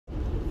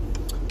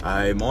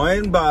Hey,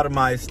 moin,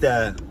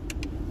 Barmeister.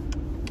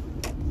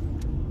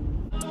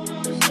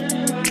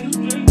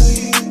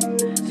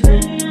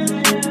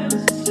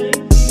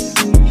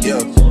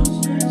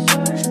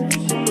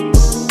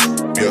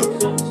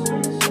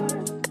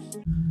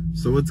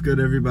 So what's good,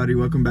 everybody?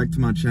 Welcome back to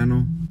my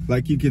channel.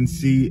 Like you can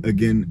see,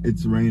 again,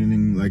 it's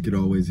raining like it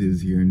always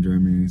is here in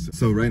Germany.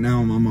 So right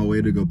now I'm on my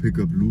way to go pick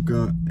up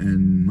Luca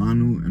and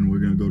Manu, and we're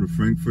gonna go to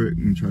Frankfurt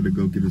and try to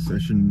go get a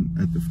session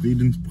at the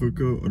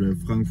Friedensbrücke or the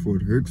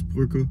Frankfurt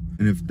Höchstbrücke.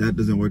 And if that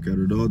doesn't work out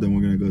at all, then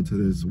we're gonna go to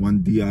this one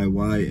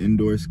DIY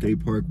indoor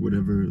skate park,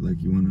 whatever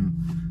like you wanna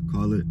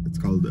call it. It's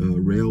called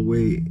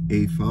Railway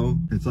AV.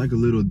 It's like a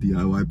little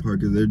DIY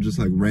park. They're just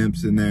like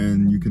ramps in there,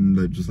 and you can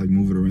just like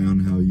move it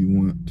around how you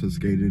want to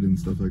skate it and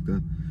stuff like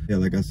that. Yeah,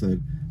 like I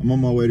said, I'm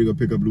on my way to go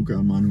pick up Luca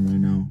and Manu right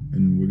now,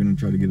 and we're gonna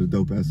try to get a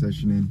dope ass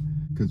session in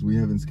because we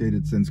haven't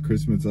skated since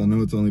Christmas. I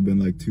know it's only been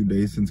like 2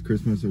 days since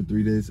Christmas, or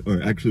 3 days,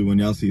 or actually when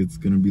y'all see it's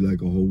gonna be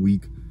like a whole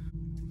week.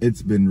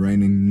 It's been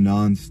raining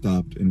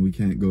non-stop and we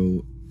can't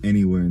go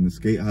anywhere, and the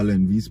skate halle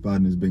in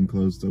Wiesbaden has been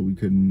closed, so we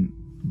couldn't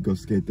go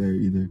skate there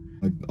either.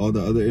 Like all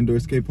the other indoor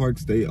skate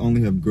parks, they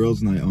only have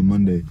girls' night on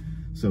Monday,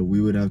 so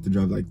we would have to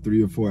drive like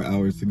 3 or 4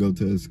 hours to go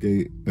to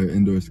a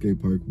indoor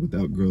skate park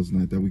without girls'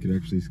 night that we could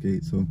actually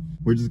skate. So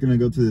we're just gonna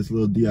go to this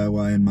little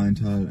DIY in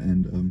Maintal,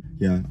 and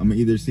yeah, I'm gonna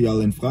either see y'all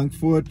in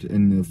Frankfurt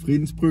in the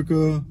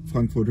Friedensbrücke,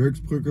 Frankfurt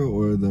Höchstbrücke,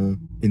 or the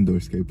indoor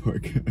skate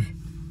park.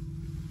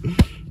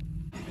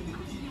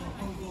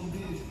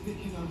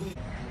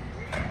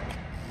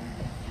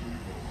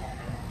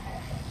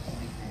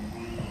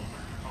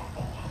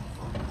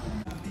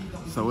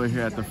 So we're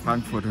here at the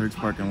Frankfurt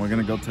Höchstpark, and we're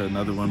gonna go to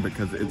another one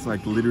because it's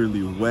like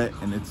literally wet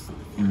and it's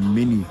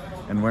mini,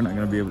 and we're not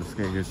gonna be able to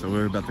skate here. So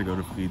we're about to go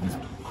to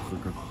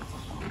Friedensbrücke.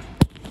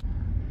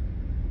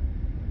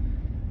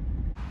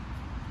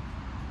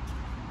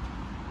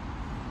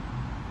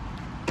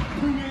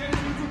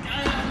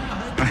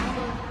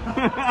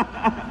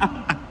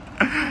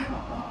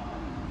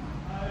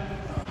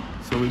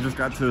 So we just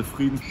got to the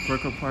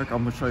Friedensbrücke Park.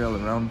 I'm gonna show y'all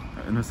around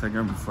in a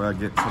second before I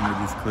get some of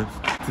these clips.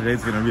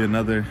 Today's gonna be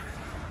another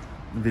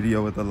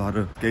video with a lot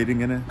of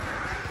skating in it.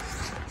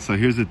 So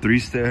here's a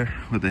 3-stair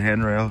with a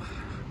handrail,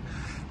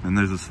 and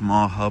there's a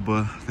small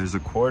hubba. There's a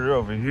quarter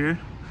over here,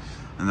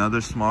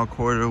 another small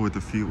quarter with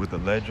a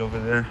ledge over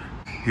there.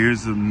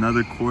 Here's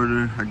another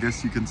quarter, I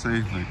guess you can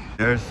say. Like,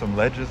 there's some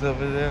ledges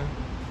over there.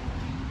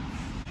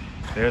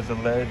 There's a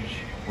ledge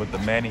with the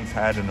Manny's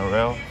hat and a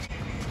rail.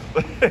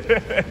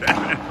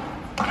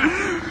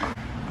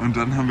 Und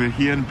dann haben wir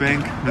hier eine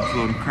Bank mit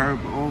so einem Curb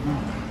oben.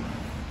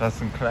 Das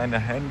ist ein kleiner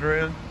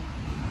Handrail.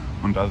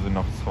 Und da sind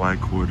noch 2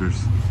 quarters.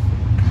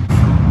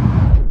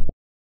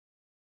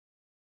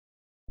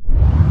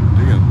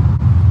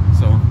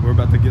 So we're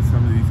about to get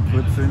some of these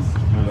clips in.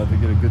 We're about to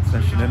get a good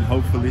session in,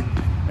 hopefully,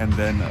 and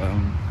then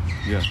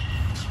yeah.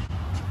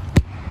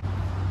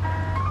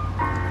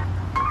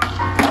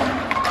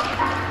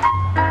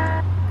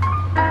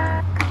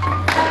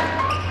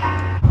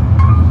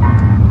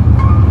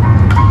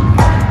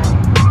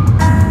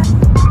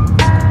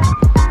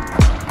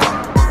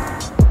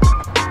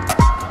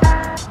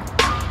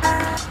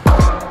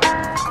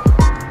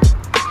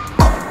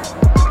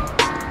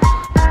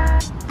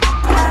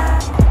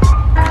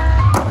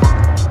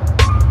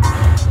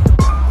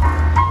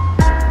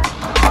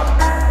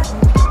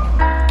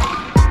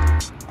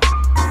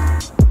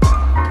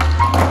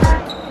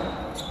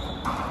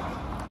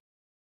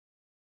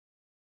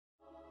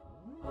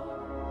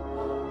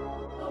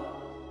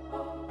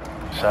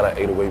 Shout out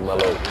 808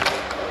 Melo.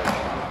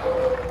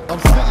 I'm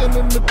sitting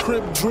in the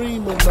crib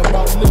dreaming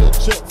about little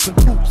jets and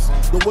coops,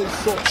 the way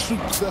short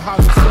shoots and how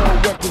to sell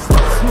records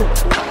like Snoop.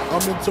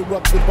 I'm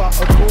interrupted by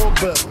a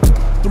doorbell,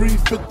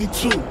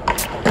 3:52.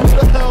 Who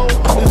the hell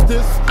is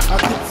this? I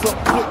get some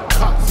quick,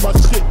 cocks my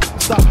shit,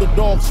 stop the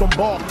dogs from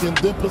barking,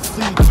 then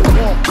proceed to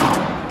walk.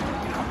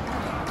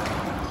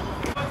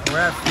 We're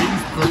at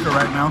Friedensbrücke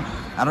right now.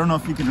 I don't know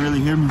if you can really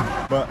hear me,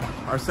 but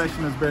our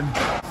session has been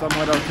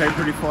somewhat okay,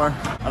 pretty far.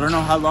 I don't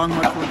know how long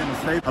much we're gonna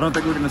stay. I don't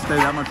think we're gonna stay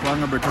that much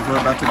longer because we're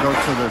about to go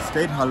to the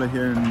skate halle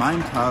here in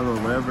Maintal or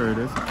wherever it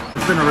is.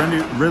 It's been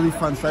a really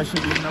fun session,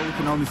 even though we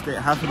can only skate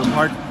half of the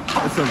park.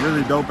 It's a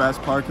really dope ass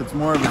park. It's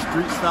more of a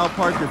street style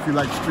park. If you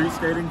like street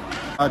skating,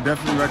 I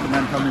definitely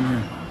recommend coming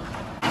here.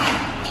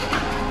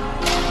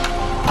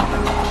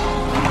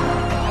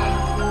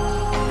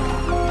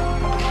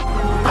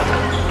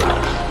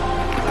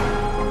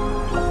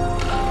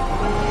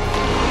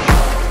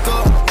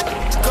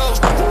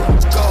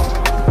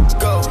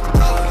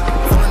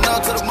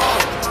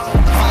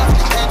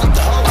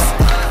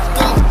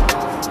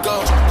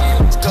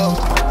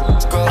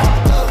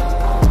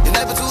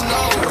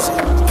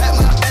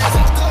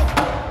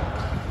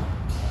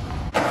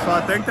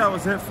 I think that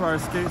was it for our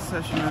skate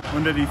session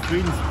under the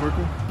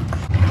Friedensbrücke.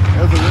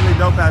 It was a really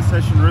dope ass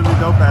session, really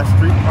dope ass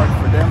street park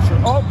for damn sure.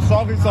 Oh,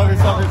 sorry.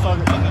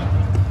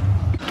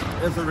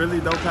 It's a really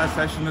dope ass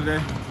session today.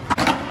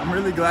 I'm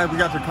really glad we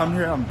got to come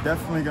here. I'm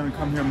definitely gonna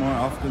come here more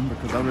often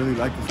because I really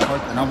like this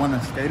park and I want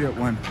to skate it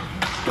when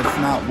it's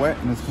not wet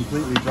and it's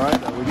completely dry,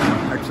 that we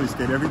can actually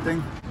skate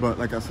everything. But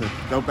like I said,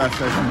 dope ass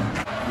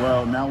session.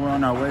 Well, now we're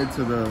on our way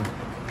to the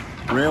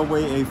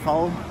Railway e.V.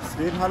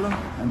 Skatehalle,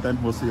 and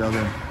then we'll see y'all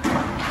there.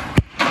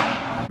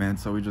 Man,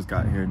 so we just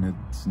got here and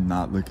it's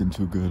not looking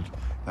too good.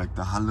 Like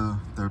the Halle,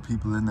 there are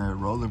people in there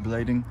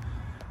rollerblading,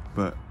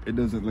 but it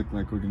doesn't look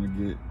like we're gonna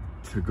get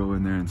to go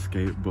in there and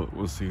skate, but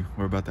we'll see.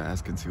 We're about to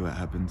ask and see what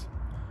happens.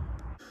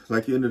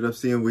 Like you ended up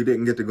seeing, we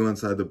didn't get to go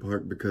inside the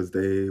park because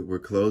they were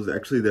closed.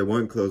 Actually, they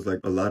weren't closed, like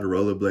a lot of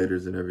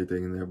rollerbladers and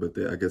everything in there, but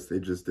I guess they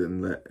just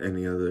didn't let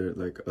any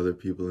other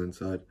people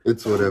inside.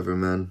 It's whatever,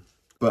 man.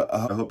 But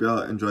I hope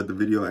y'all enjoyed the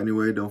video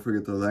anyway. Don't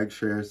forget to like,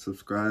 share,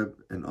 subscribe,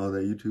 and all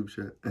that YouTube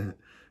shit. And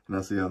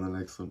I'll see you on the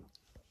next one.